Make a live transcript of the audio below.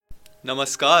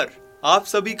नमस्कार, आप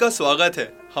सभी का स्वागत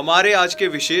है हमारे आज के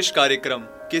विशेष कार्यक्रम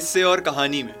किस्से और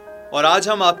कहानी में। और आज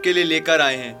हम आपके लिए लेकर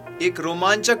आए हैं एक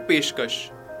रोमांचक पेशकश,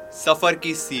 सफर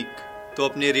की सीख। तो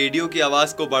अपने रेडियो की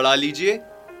आवाज को बढ़ा लीजिए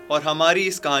और हमारी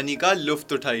इस कहानी का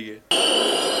लुत्फ उठाइए।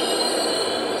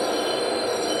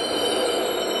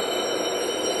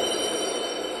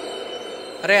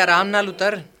 अरे आराम नाल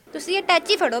उतर। तुसी ये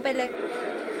टैची फड़ो पहले।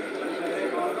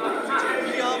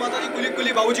 कुली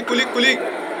कुली बाबूजी, कुली कुली।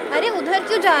 अरे उधर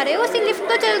क्यों जा रहे हो? उसी लिफ्ट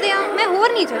तो चल दिया, मैं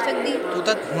होर नहीं चढ़ सकती। तू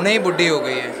तक हुणे ही बुढ़ी हो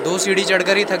गई है, 2 सीढ़ी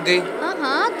चढ़कर ही थक गई।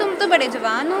 हाँ, तुम तो बड़े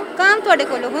जवान हो, काम थोड़े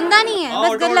को हुंदा नहीं है, बस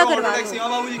गल्ला करवा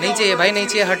दो। नहीं चाहिए भाई, नहीं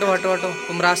चाहिए, हटो हटो हटो,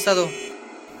 तुम रास्ता दो।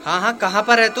 हाँ, कहाँ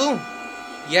पर है तू?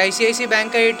 ये ICICI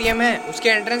बैंक का ATM है, उसके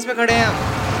एंट्रेंस पे खड़े हैं हम।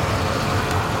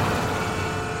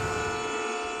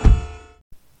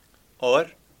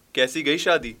 और कैसी गई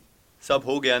शादी? सब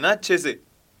हो गया ना अच्छे से?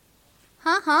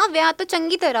 हाँ, ब्याह तो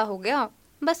चंगी तरह हो गया,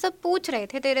 बस सब पूछ रहे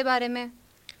थे तेरे बारे में।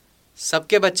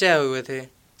 सबके बच्चे आए हुए थे,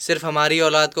 सिर्फ हमारी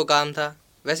औलाद को काम था।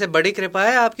 वैसे बड़ी कृपा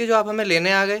है आपकी जो आप हमें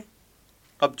लेने आ गए।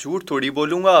 अब झूठ थोड़ी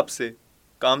बोलूंगा आपसे,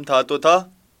 काम था तो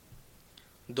था।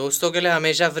 दोस्तों के लिए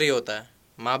हमेशा फ्री होता है,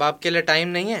 माँ बाप के लिए टाइम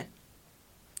नहीं है।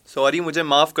 सॉरी, मुझे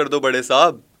माफ कर दो बड़े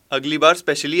साहब, अगली बार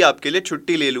स्पेशली आपके लिए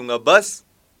छुट्टी ले लूंगा बस।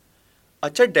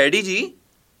 अच्छा डैडी जी,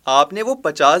 आपने वो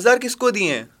 50,000 किसको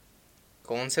दिए हैं?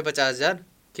 कौन से 50,000?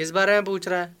 किस बारे में पूछ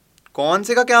रहा है? कौन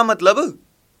से का क्या मतलब?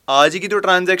 आज ही की तो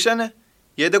ट्रांजैक्शन है,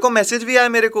 ये देखो मैसेज भी आया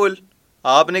मेरे कोल।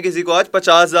 आपने किसी को आज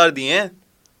 50,000 दिए हैं।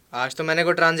 आज तो मैंने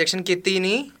कोई ट्रांजैक्शन की ही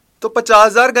नहीं। तो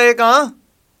 50,000 गए कहाँ?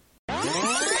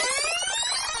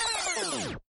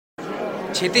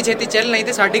 छेती छेती चल, नहीं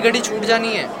तो साड़ी गड्डी छूट जानी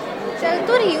है। चल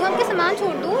तो रही हूँ, आपके सामान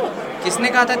छोड़ दूँ। किसने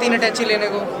कहा था 3 अटैची लेने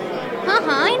को?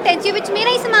 हाँ, इन टैची विच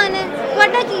मेरा ही सामान है,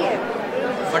 ਤੁਹਾਡਾ की है?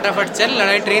 फटाफट चल,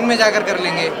 लड़ाई ट्रेन में जाकर कर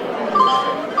लेंगे।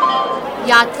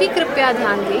 यात्री कृपया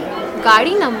ध्यान दें,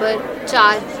 गाड़ी नंबर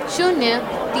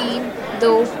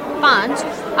 403225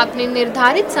 अपने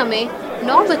निर्धारित समय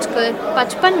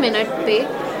 9:55 पे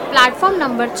प्लेटफॉर्म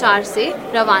नंबर 4 से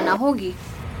रवाना होगी।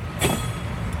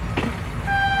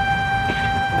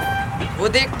 वो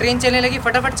देख, ट्रेन चलने लगी,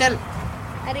 फटाफट चल।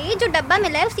 अरे जो डब्बा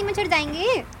मिला है उसी में चढ़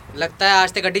जाएंगे। लगता है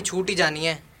आज तक गड्डी छूट ही जानी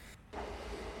है।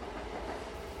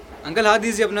 अंकल हाथ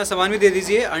दीजिए, अपना सामान भी दे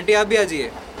दीजिए। आंटी आप भी आ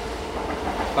जाइए,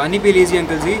 पानी पी लीजिए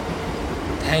अंकल जी।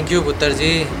 थैंक यू पुत्र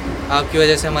जी, आपकी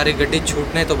वजह से हमारी गड्डी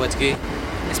छूटने तो बच गई।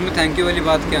 इसमें थैंक यू वाली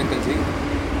बात क्या अंकल जी?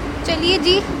 चलिए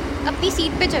जी, अपनी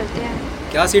सीट पे चलते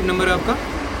हैं। क्या सीट नंबर है आपका?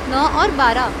 9 और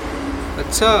 12।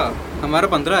 अच्छा, हमारा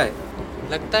 15 है।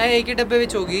 लगता है एक ही डब्बे में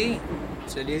होगी।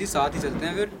 चलिए जी, साथ ही चलते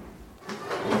हैं फिर।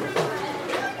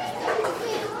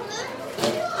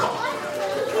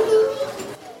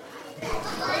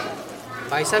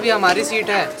 भाई साहब, ये हमारी सीट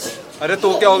है। अरे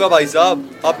तो क्या होगा भाई साहब,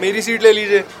 आप मेरी सीट ले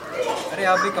लीजिए। अरे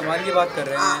आप भी कमाल की बात कर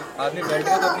रहे हैं, आदमी बैठ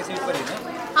गया तो अपनी सीट पर ही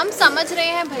ना। हम समझ रहे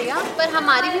हैं भैया, पर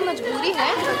हमारी भी मजबूरी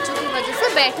है, बच्चों की वजह से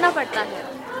बैठना पड़ता है।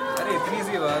 अरे इतनी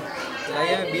सी बात,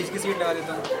 चलाइए मैं बीच की सीट लगा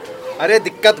देता हूँ। अरे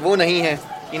दिक्कत वो नहीं है,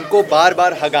 इनको बार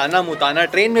बार हगाना मुताना,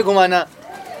 ट्रेन में घुमाना।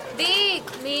 देख,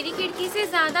 मेरी खिड़की से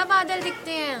ज्यादा बादल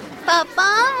दिखते हैं।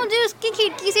 पापा, मुझे उसकी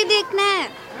खिड़की से देखना है।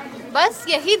 बस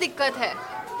यही दिक्कत है।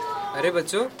 अरे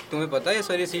बच्चों, तुम्हें पता है इस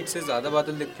वाली सीट से ज़्यादा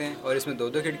बादल दिखते हैं और इसमें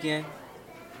 2-2 खिड़कियाँ हैं।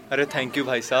 अरे थैंक यू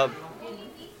भाई साहब।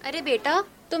 अरे बेटा,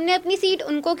 तुमने अपनी सीट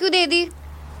उनको क्यों दे दी?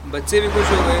 बच्चे भी खुश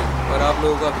हो गए और आप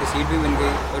लोगों को आपकी सीट भी मिल गई,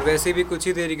 और वैसे भी कुछ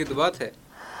ही देरी की तो बात है।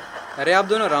 अरे आप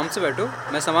दोनों आराम से बैठो,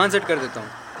 मैं सामान सेट कर देता हूँ।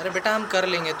 अरे बेटा, हम कर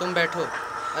लेंगे, तुम बैठो।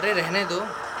 अरे रहने दो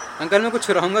अंकल, मैं कुछ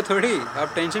चुराऊंगा थोड़ी,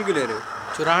 आप टेंशन क्यों ले रहे हो?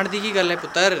 चुराण दी की गल है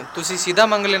पुत्र, तुसी सीधा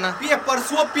मांग लेना।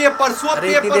 परसों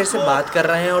अरे इतनी देर से बात कर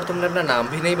रहे हैं और तुमने अपना नाम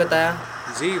भी नहीं बताया।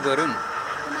 जी वरुण।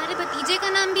 तुम्हारे भतीजे का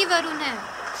नाम भी वरुण है।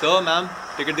 सर मैम,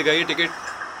 टिकट दिखाइए, टिकट।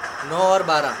 9 और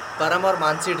 12, परम और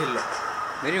मानसी ढिल्लो।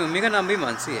 मेरी मम्मी का नाम भी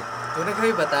मानसी है। तूने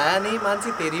कभी बताया नहीं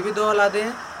मानसी, तेरी भी 2 औलादे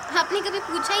हैं। आपने कभी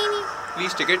पूछा ही नहीं।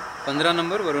 Please ticket. 15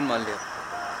 number Varun Mallya.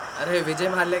 अरे विजय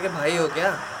माल्या के भाई हो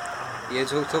क्या? ये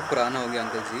जो तो पुराना हो गया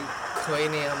अंकल जी। कोई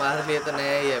नहीं, हमारे लिए तो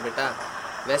नया ही है बेटा।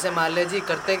 वैसे माल्या जी,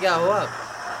 करते क्या हो आप?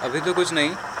 अभी तो कुछ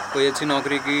नहीं, कोई अच्छी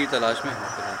नौकरी की तलाश में हूँ।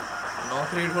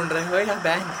 नौकरी ढूंढ रहे हो या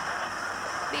बैंक?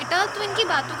 बेटा, तू इनकी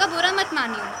बातों का बुरा मत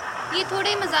मानियो, ये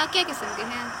थोड़े मजाकिया किस्म के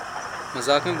हैं।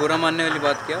 मजाक में बुरा मानने वाली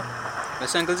बात क्या?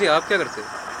 वैसे अंकल जी आप क्या करते?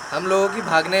 हम लोगों की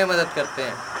भागने में मदद करते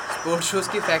हैं, स्पोर्ट्स शूज़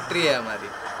की फैक्ट्री है हमारी।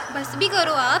 बस भी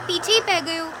करो, आप पीछे ही पै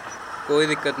गए हो। कोई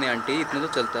दिक्कत नहीं आंटी, इतना तो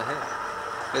चलता है।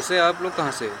 वैसे आप लोग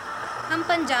कहाँ से? हम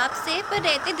पंजाब से, पर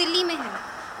रहते दिल्ली में हैं।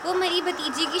 वो मेरी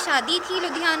भतीजी की शादी थी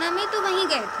लुधियाना में, तो वहीं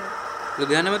गए थे।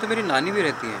 लुधियाना में तो मेरी नानी भी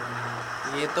रहती है।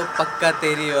 ये तो पक्का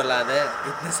तेरी औलाद है,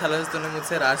 इतने सालों से तूने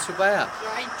मुझसे राज छुपाया।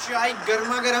 चाय चाय,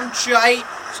 गर्मा गर्म चाय।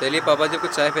 चलिए पापा जी को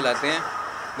चाय पिलाते हैं।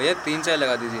 भैया 3 चाय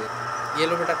लगा दीजिए। ये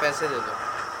लो बेटा, पैसे दे दो।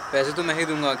 पैसे तो मैं ही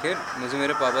दूंगा, आखिर मुझे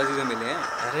मेरे पापा जी से मिले हैं।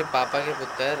 अरे पापा के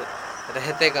पुत्र,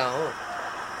 रहते कहाँ हो?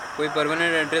 कोई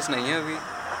परमानेंट एड्रेस नहीं है अभी,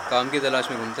 काम की तलाश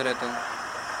में घूमता रहता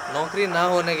हूँ। नौकरी ना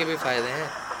होने के भी फ़ायदे हैं।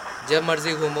 जब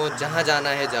मर्जी घूमो, जहाँ जाना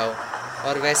है जाओ।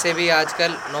 और वैसे भी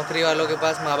आजकल नौकरी वालों के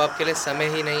पास माँ बाप के लिए समय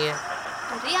ही नहीं है।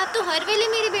 अरे आप तो हर वेले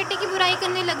मेरे बेटे की बुराई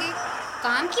करने लगे।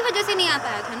 काम की वजह से नहीं आ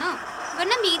पाया था ना,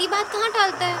 वरना मेरी बात कहाँ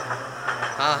टालता है।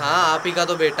 हाँ हाँ, आप ही का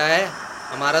तो बेटा है,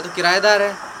 हमारा तो किराएदार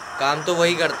है। काम तो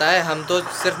वही करता है, हम तो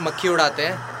सिर्फ मक्खी उड़ाते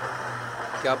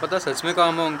हैं। क्या पता सच में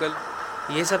काम हो अंकल।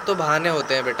 ये सब तो बहाने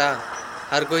होते हैं बेटा।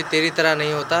 हर कोई तेरी तरह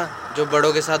नहीं होता जो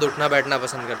बड़ों के साथ उठना बैठना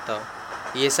पसंद करता हो।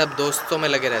 ये सब दोस्तों में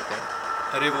लगे रहते हैं।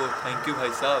 अरे वो थैंक यू भाई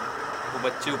साहब, वो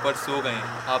बच्चे ऊपर सो गए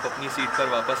हैं, आप अपनी सीट पर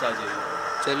वापस आ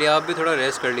जाइए। चलिए आप भी थोड़ा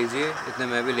रेस्ट कर लीजिए, इतने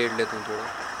मैं भी लेट लेता हूँ थोड़ा।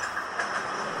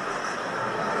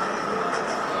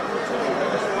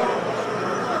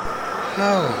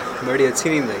 हाँ, बड़ी अच्छी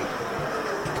नींद आई।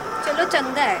 चलो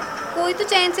चंगा है, कोई तो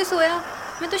चैन से सोया।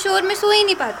 मैं तो शोर में सो ही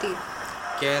नहीं पाती।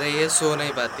 कह रही है सो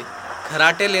नहीं पाती।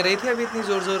 खराटे ले रही थी अभी इतनी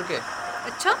जोर जोर के।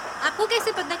 अच्छा, आपको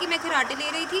कैसे पता कि मैं खराटे ले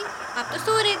रही थी? आप तो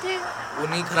सो रहे थे।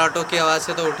 उन्हीं खराटों की आवाज़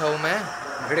से तो उठा हूँ मैं।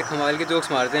 बड़े कमाल के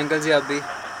जोक्स मारते हैं अंकल जी आप भी।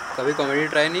 कभी कॉमेडी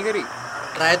ट्राई नहीं करी?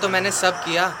 ट्राई तो मैंने सब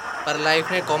किया, पर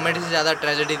लाइफ ने कॉमेडी से ज़्यादा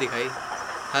ट्रेजेडी दिखाई।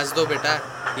 हंस दो बेटा,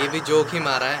 ये भी जोक ही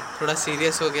मारा है, थोड़ा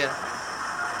सीरियस हो गया।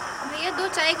 भैया 2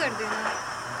 चाय कर देना।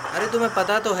 अरे तुम्हें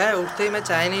पता तो है, उठते ही मैं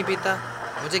चाय नहीं पीता,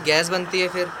 मुझे गैस बनती है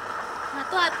फिर। हाँ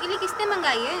तो आपके लिए किसने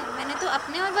मंगाई है? मैंने तो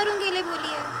अपने और वरुण के लिए बोली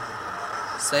है।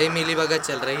 सही मिली भगत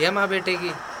चल रही है माँ बेटे की।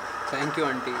 Thank you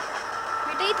aunty.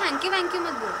 बेटा ये थैंक यू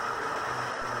मत बोल।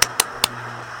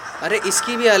 अरे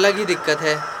इसकी भी अलग ही दिक्कत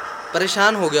है,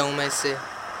 परेशान हो गया हूँ मैं इससे।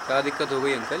 क्या दिक्कत हो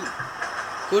गई अंकल?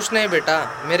 कुछ नहीं बेटा,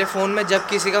 मेरे फ़ोन में जब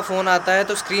किसी का फ़ोन आता है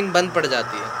तो स्क्रीन बंद पड़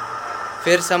जाती है,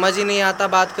 फिर समझ ही नहीं आता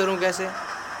बात करूँ कैसे।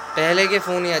 पहले के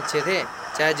फ़ोन ही अच्छे थे,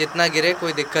 चाहे जितना गिरे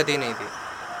कोई दिक्कत ही नहीं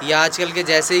थी। ये आजकल के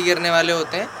जैसे ही गिरने वाले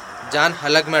होते हैं, जान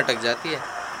हलक में अटक जाती है।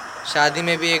 शादी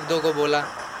में भी 1-2 को बोला,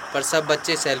 पर सब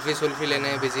बच्चे सेल्फी लेने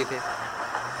में बिजी थे।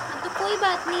 हाँ तो कोई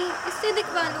बात नहीं, इससे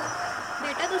दिखवा लो।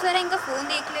 बेटा तू ज़रा इनका फ़ोन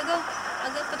देख लेगा,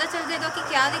 अगर पता चल जाएगा कि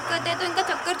क्या दिक्कत है तो इनका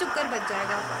चक्कर बच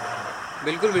जाएगा।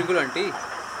 बिल्कुल बिल्कुल आंटी,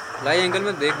 लाइए अंकल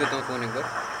मैं देख देता हूँ फ़ोन एक बार।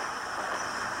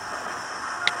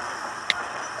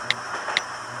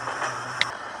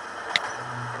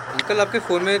 अंकल आपके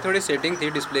फ़ोन में थोड़ी सेटिंग थी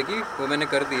डिस्प्ले की, वो मैंने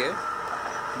कर दी है।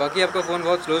 बाकी आपका फ़ोन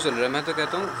बहुत स्लो चल रहा है, मैं तो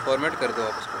कहता हूँ फॉर्मेट कर दो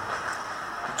आप इसको।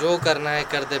 जो करना है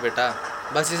कर दे बेटा,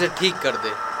 बस इसे ठीक कर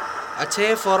दे। अच्छा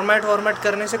ये फॉर्मेट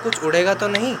करने से कुछ उड़ेगा तो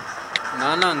नहीं?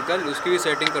 ना ना अंकल, उसकी भी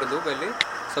सेटिंग कर दो पहले,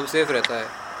 सब सेफ रहता है।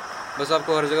 बस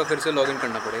आपको हर जगह फिर से लॉगिन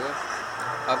करना पड़ेगा।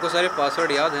 आपको सारे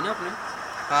पासवर्ड याद है ना अपने?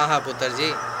 हाँ हाँ पुत्र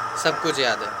जी, सब कुछ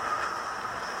याद है।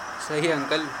 सही है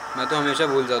अंकल, मैं तो हमेशा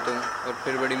भूल जाता हूँ और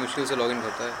फिर बड़ी मुश्किल से लॉगिन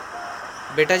होता है।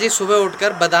 बेटा जी सुबह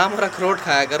उठकर बादाम और अखरोट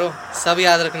खाया करो, सब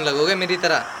याद रखने लगोगे मेरी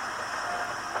तरह।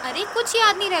 अरे कुछ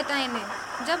याद नहीं रहता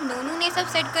इन्हें। जब नोनू ने सब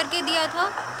सेट करके दिया था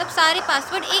तब सारे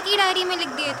पासवर्ड एक ही डायरी में लिख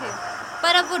दिए थे,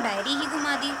 पर अब वो डायरी ही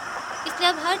घुमा दी, इसलिए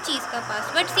अब हर चीज़ का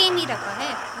पासवर्ड सेम ही रखा है,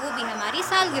 वो भी हमारी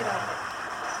सालगिरह।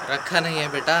 रखा नहीं है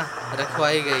बेटा,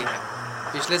 रखवाई गई है।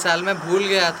 पिछले साल मैं भूल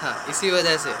गया था इसी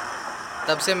वजह से,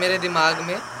 तब से मेरे दिमाग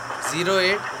में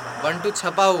 0812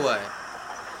 छपा हुआ है।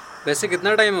 वैसे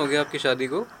कितना टाइम हो गया आपकी शादी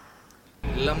को?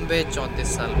 लंबे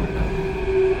 34 साल बेटा।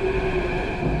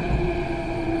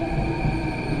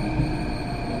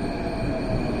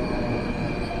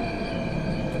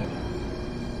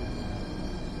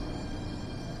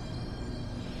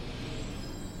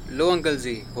 लो अंकल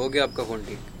जी, हो गया आपका फ़ोन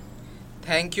ठीक।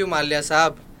 थैंक यू माल्या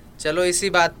साहब। चलो इसी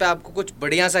बात पे आपको कुछ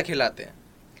बढ़िया सा खिलाते हैं।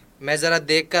 मैं ज़रा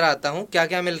देख कर आता हूँ क्या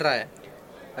क्या मिल रहा है।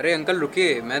 अरे अंकल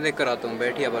रुकिए, मैं देख कर आता हूँ,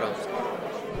 बैठिए आप आराम से।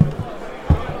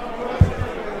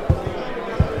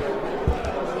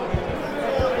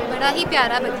 बड़ा ही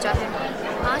प्यारा बच्चा है।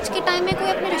 आज के टाइम में कोई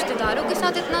अपने रिश्तेदारों के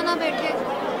साथ इतना ना बैठे।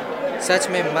 सच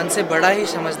में मन से बड़ा ही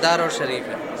समझदार और शरीफ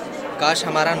है। काश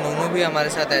हमारा नोनू भी हमारे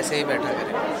साथ ऐसे ही बैठा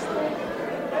करे।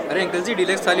 अरे अंकल जी,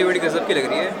 डीलक्स थाली बड़ी गजब की लग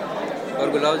रही है, और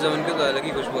गुलाब जामुन की तो अलग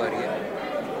ही खुशबू आ रही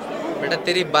है। बेटा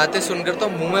तेरी बातें सुनकर तो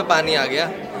मुंह में पानी आ गया।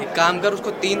 एक काम कर,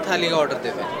 उसको 3 थाली का ऑर्डर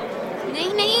दे दे।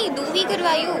 नहीं 2 ही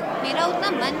करवाइयो, मेरा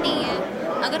उतना मन नहीं है।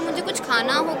 अगर मुझे कुछ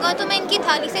खाना होगा तो मैं इनकी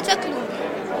थाली से चख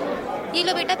लूँगी। ये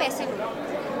लो बेटा पैसे लो।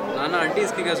 ना ना आंटी,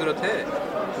 इसकी क्या ज़रूरत है,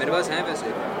 मेरे पास हैं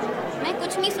पैसे। मैं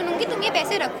कुछ नहीं सुनूंगी, तुम ये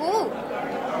पैसे रखो।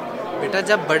 बेटा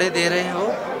जब बड़े दे रहे हो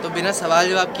तो बिना सवाल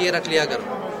जवाब किए रख लिया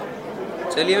करो।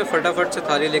 चलिए मैं फटाफट से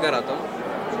थाली लेकर आता हूँ।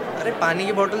 अरे पानी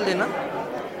की बोतल देना।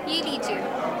 ये लीजिए,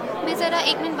 मैं ज़रा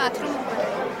 1 मिनट बाथरूम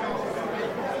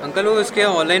ऊपर। अंकल वो इसके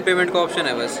यहाँ ऑनलाइन पेमेंट का ऑप्शन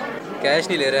है बस। कैश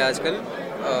नहीं ले रहा है आजकल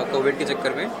कोविड के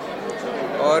चक्कर में,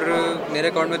 और मेरे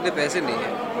अकाउंट में इतने पैसे नहीं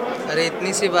हैं। अरे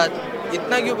इतनी सी बात,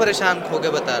 इतना क्यों परेशान खो के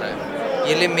बता रहा है?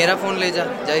 ये ले मेरा फ़ोन ले जा,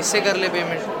 इससे कर ले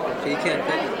पेमेंट। ठीक है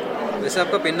अंकल, वैसे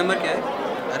आपका पिन नंबर क्या है?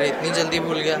 अरे इतनी जल्दी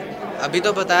भूल गया? अभी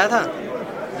तो बताया था।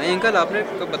 नहीं अंकल, आपने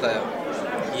कब बताया?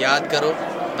 याद करो,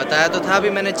 बताया तो था अभी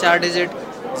मैंने, 4 डिजिट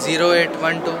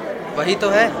 0812, वही तो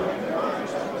है।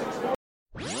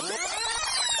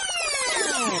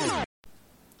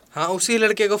 हाँ, उसी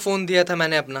लड़के को फ़ोन दिया था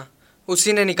मैंने अपना,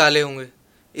 उसी ने निकाले होंगे,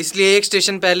 इसलिए एक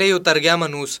स्टेशन पहले ही उतर गया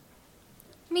मनूस।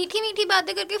 मीठी मीठी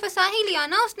बातें करके फंसा ही लिया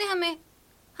ना उसने हमें।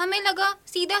 हमें लगा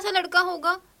सीधा सा लड़का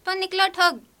होगा, पर निकला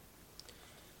ठग।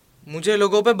 मुझे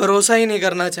लोगों पे भरोसा ही नहीं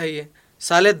करना चाहिए,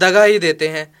 साले दगा ही देते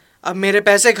हैं। अब मेरे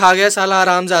पैसे खा गया साला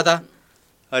हरामजादा।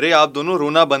 अरे आप दोनों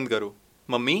रोना बंद करो।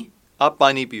 मम्मी आप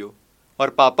पानी पियो, और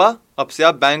पापा अब से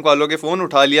आप बैंक वालों के फ़ोन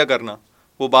उठा लिया करना।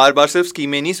 वो बार बार सिर्फ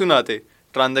स्कीमें नहीं सुनाते,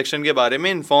 ट्रांजैक्शन के बारे में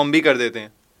इन्फॉर्म भी कर देते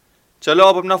हैं। चलो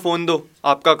आप अपना फ़ोन दो,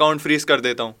 आपका अकाउंट फ्रीज कर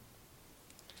देता हूँ।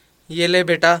 ये ले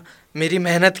बेटा, मेरी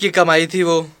मेहनत की कमाई थी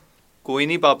वो। कोई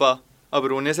नहीं पापा, अब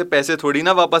रोने से पैसे थोड़ी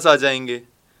ना वापस आ जाएंगे।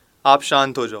 आप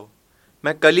शांत हो जाओ,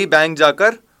 मैं कल ही बैंक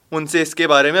जाकर उनसे इसके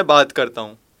बारे में बात करता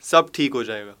हूँ, सब ठीक हो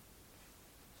जाएगा।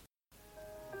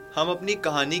 हम अपनी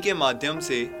कहानी के माध्यम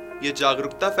से ये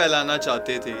जागरूकता फैलाना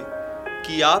चाहते थे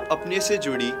कि आप अपने से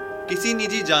जुड़ी किसी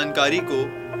निजी जानकारी को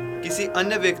किसी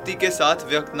अन्य व्यक्ति के साथ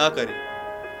व्यक्त ना करें।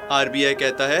 आरबीआई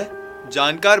कहता है,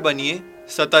 जानकार बनिए,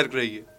 सतर्क रहिए।